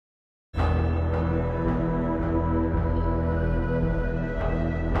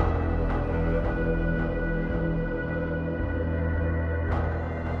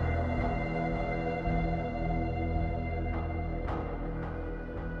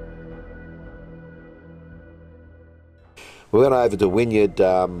We went over to Wynyard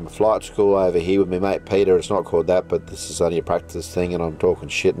flight school over here with my mate Peter. It's not called that, but this is only a practice thing, and I'm talking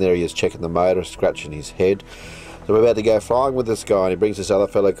shit, and there he is checking the motor, scratching his head. So we're about to go flying with this guy, and he brings this other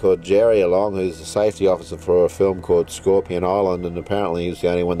fellow called Jerry along, who's the safety officer for a film called Scorpion Island, and apparently he's the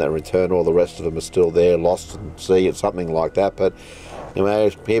only one that returned. All the rest of them are still there, lost at sea, or something like that. But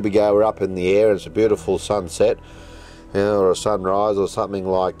anyway, here we go, we're up in the air, and it's a beautiful sunset. Or a sunrise or something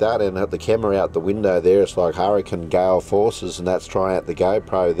like that, and at the camera out the window there, it's like hurricane gale forces, and that's trying out the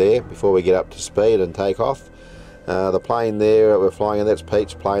GoPro there before we get up to speed and take off. The plane there we're flying in, that's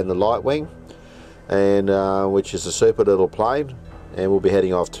Pete's plane, the Light Wing, and which is a super little plane, and we'll be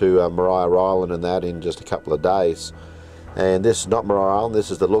heading off to Maria Island and that in just a couple of days. And this is not Maria Island,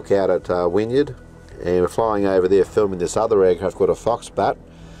 this is the lookout at Wynyard, and we're flying over there filming this other aircraft called a Foxbat,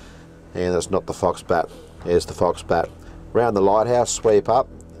 and that's not the Foxbat, here's the Foxbat. Round the lighthouse, sweep up,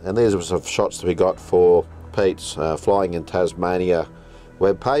 and these are some shots that we got for Pete's Flying in Tasmania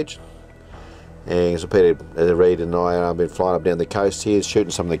webpage. And so Peter Reid and I have been flying up down the coast here, shooting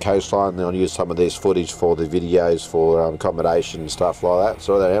some of the coastline, and I'll use some of this footage for the videos for accommodation and stuff like that.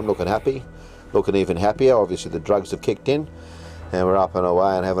 So there I am, looking happy, looking even happier. Obviously the drugs have kicked in, and we're up and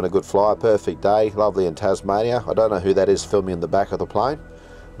away and having a good fly. Perfect day, lovely in Tasmania. I don't know who that is filming in the back of the plane.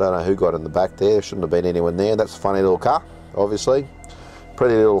 I don't know who got in the back there, shouldn't have been anyone there. That's a funny little car. Obviously,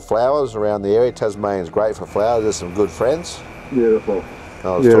 pretty little flowers around the area. Tasmania's great for flowers. There's some good friends. Beautiful.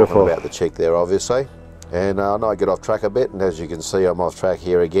 I was talking about the chick there, obviously. And I know I get off track a bit, and as you can see, I'm off track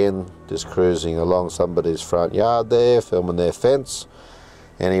here again, just cruising along somebody's front yard there, filming their fence.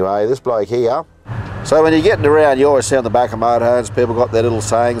 Anyway, this bloke here. So when you're getting around, you always see on the back of motorhomes, people got their little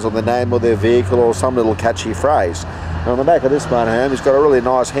sayings on the name of their vehicle or some little catchy phrase. And on the back of this motorhome, he's got a really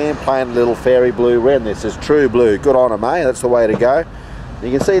nice hand-painted little fairy blue wren. This is True Blue. Good on him, eh? That's the way to go.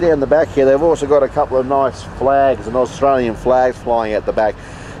 You can see down the back here, they've also got a couple of nice flags, and Australian flags flying out the back.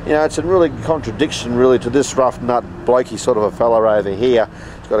 You know, it's a really contradiction, really, to this rough nut blokey sort of a fella over here.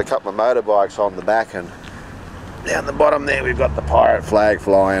 He's got a couple of motorbikes on the back, and down the bottom there, we've got the pirate flag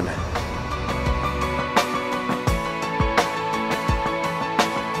flying.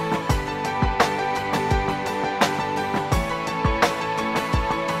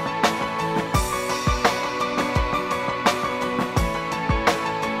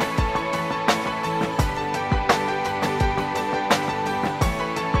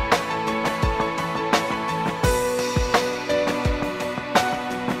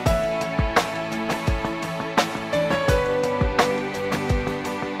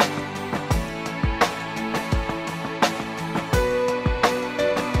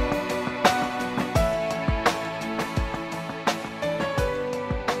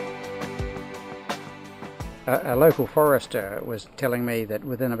 A local forester was telling me that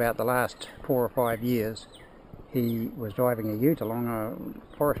within about the last 4 or 5 years he was driving a ute along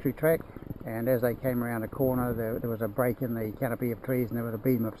a forestry track, and as they came around a corner there was a break in the canopy of trees, and there was a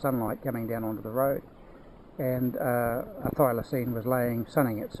beam of sunlight coming down onto the road, and a thylacine was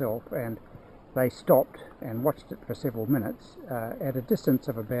sunning itself, and they stopped and watched it for several minutes at a distance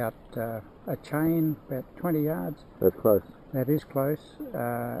of about a chain, about 20 yards. That's close. That is close,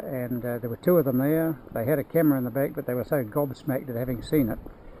 and there were 2 of them there. They had a camera in the back, but they were so gobsmacked at having seen it.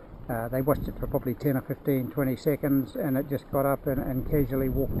 They watched it for probably 10 or 15, 20 seconds, and it just got up and casually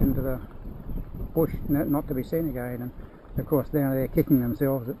walked into the bush, not to be seen again. And of course now they're kicking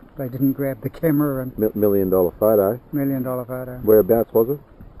themselves that they didn't grab the camera. And $1 million photo. $1 million photo. Whereabouts was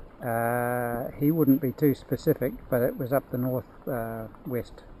it? He wouldn't be too specific, but it was up the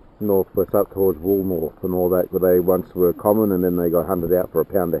northwest. Northwest, up towards Woolnorth and all that, where they once were common and then they got hunted out for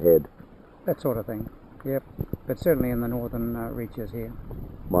 £1 a head. That sort of thing, yep. But certainly in the northern reaches here.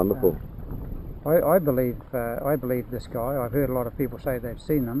 Wonderful. I believe this guy. I've heard a lot of people say they've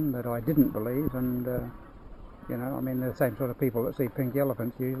seen them that I didn't believe, and you know, I mean, they're the same sort of people that see pink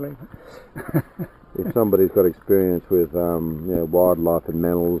elephants usually. If somebody's got experience with you know, wildlife and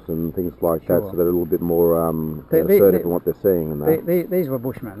mammals and things like that, so they're a little bit more assertive in what they're seeing. And these were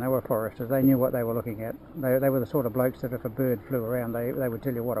bushmen, they were foresters, they knew what they were looking at. They were the sort of blokes that if a bird flew around, they would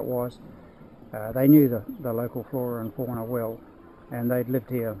tell you what it was. They knew the local flora and fauna well, and they'd lived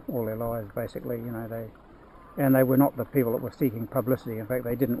here all their lives basically, you know. They were not the people that were seeking publicity. In fact,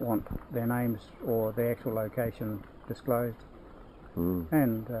 they didn't want their names or their actual location disclosed.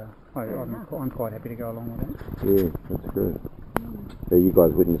 And I'm quite happy to go along with that. Yeah, that's good. So you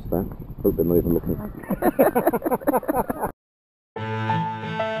guys witnessed that. Look, they're moving, looking.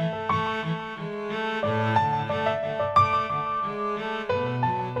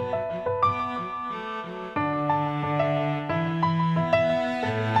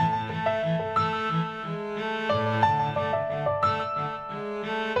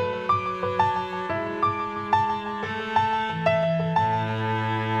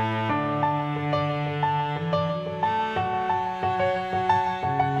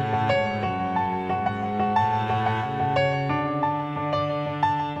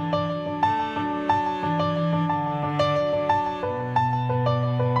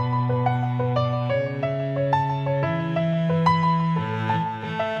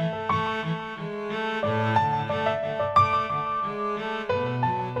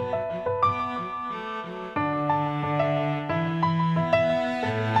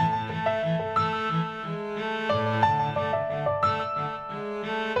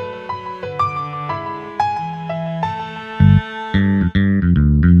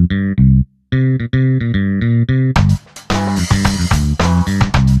 Bye.